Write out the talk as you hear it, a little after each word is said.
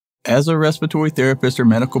As a respiratory therapist or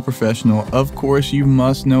medical professional, of course you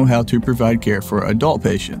must know how to provide care for adult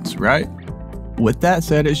patients, right? With that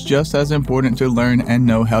said, it's just as important to learn and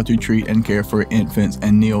know how to treat and care for infants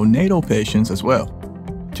and neonatal patients as well.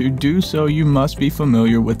 To do so, you must be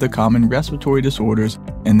familiar with the common respiratory disorders,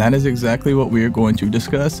 and that is exactly what we are going to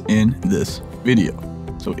discuss in this video.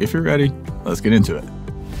 So if you're ready, let's get into it.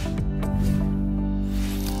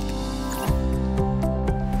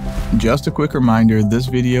 Just a quick reminder, this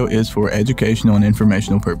video is for educational and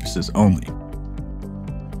informational purposes only.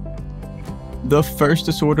 The first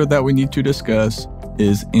disorder that we need to discuss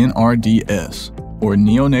is NRDS, or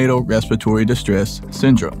Neonatal Respiratory Distress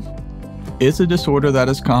Syndrome. It's a disorder that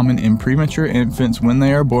is common in premature infants when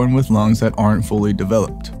they are born with lungs that aren't fully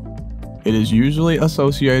developed. It is usually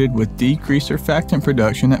associated with decreased surfactant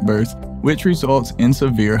production at birth, which results in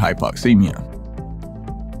severe hypoxemia.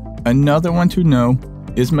 Another one to know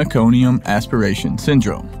is Meconium aspiration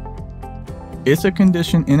syndrome. It's a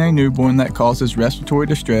condition in a newborn that causes respiratory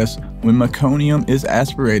distress when meconium is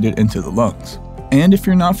aspirated into the lungs. And if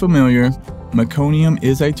you're not familiar, meconium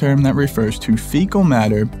is a term that refers to fecal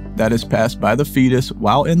matter that is passed by the fetus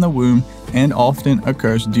while in the womb and often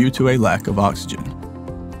occurs due to a lack of oxygen.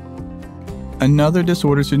 Another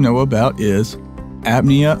disorder to know about is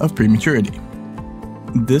apnea of prematurity.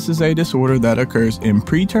 This is a disorder that occurs in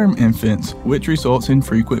preterm infants, which results in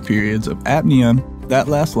frequent periods of apnea that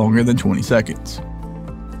last longer than 20 seconds.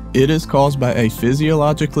 It is caused by a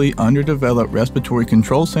physiologically underdeveloped respiratory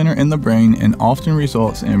control center in the brain and often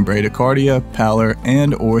results in bradycardia, pallor,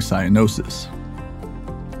 and/or cyanosis.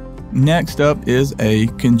 Next up is a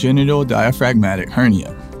congenital diaphragmatic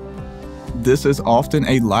hernia. This is often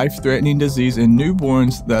a life-threatening disease in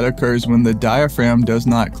newborns that occurs when the diaphragm does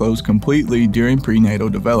not close completely during prenatal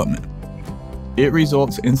development. It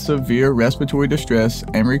results in severe respiratory distress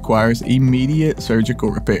and requires immediate surgical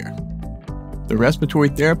repair. The respiratory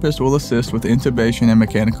therapist will assist with intubation and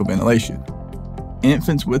mechanical ventilation.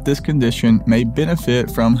 Infants with this condition may benefit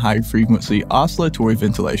from high-frequency oscillatory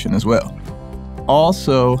ventilation as well.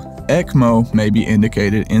 Also, ECMO may be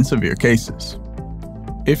indicated in severe cases.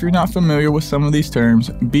 If you're not familiar with some of these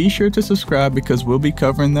terms, be sure to subscribe because we'll be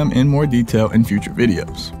covering them in more detail in future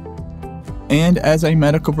videos. And as a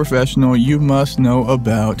medical professional, you must know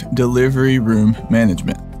about delivery room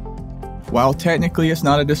management. While technically it's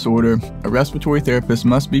not a disorder, a respiratory therapist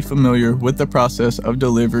must be familiar with the process of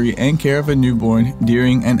delivery and care of a newborn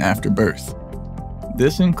during and after birth.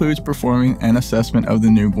 This includes performing an assessment of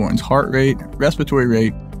the newborn's heart rate, respiratory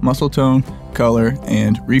rate, muscle tone, color,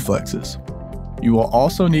 and reflexes. You will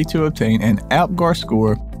also need to obtain an APGAR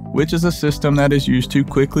score, which is a system that is used to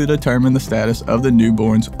quickly determine the status of the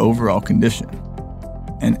newborn's overall condition.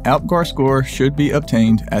 An APGAR score should be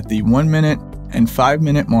obtained at the 1 minute and 5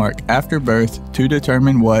 minute mark after birth to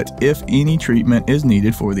determine what, if any, treatment is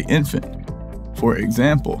needed for the infant. For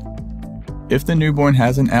example, if the newborn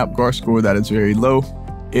has an APGAR score that is very low,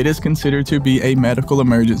 it is considered to be a medical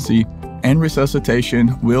emergency and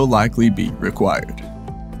resuscitation will likely be required.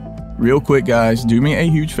 Real quick guys, do me a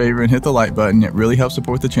huge favor and hit the like button. It really helps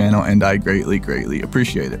support the channel and I greatly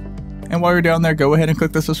appreciate it. And while you're down there, go ahead and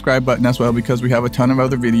click the subscribe button as well because we have a ton of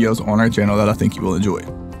other videos on our channel that I think you will enjoy.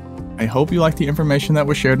 I hope you liked the information that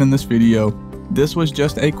was shared in this video. This was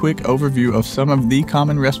just a quick overview of some of the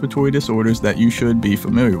common respiratory disorders that you should be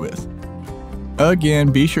familiar with.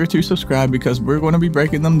 Again, be sure to subscribe because we're going to be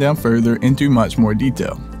breaking them down further into much more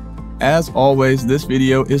detail. As always, this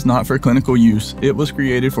video is not for clinical use. It was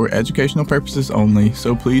created for educational purposes only,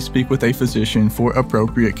 so please speak with a physician for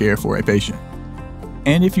appropriate care for a patient.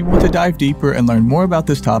 And if you want to dive deeper and learn more about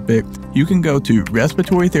this topic, you can go to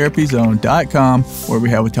respiratorytherapyzone.com where we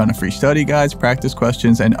have a ton of free study guides, practice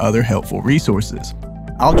questions, and other helpful resources.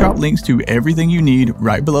 I'll drop links to everything you need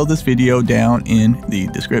right below this video down in the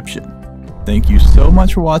description. Thank you so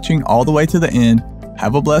much for watching all the way to the end.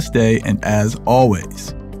 Have a blessed day, and as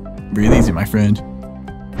always, breathe easy, my friend.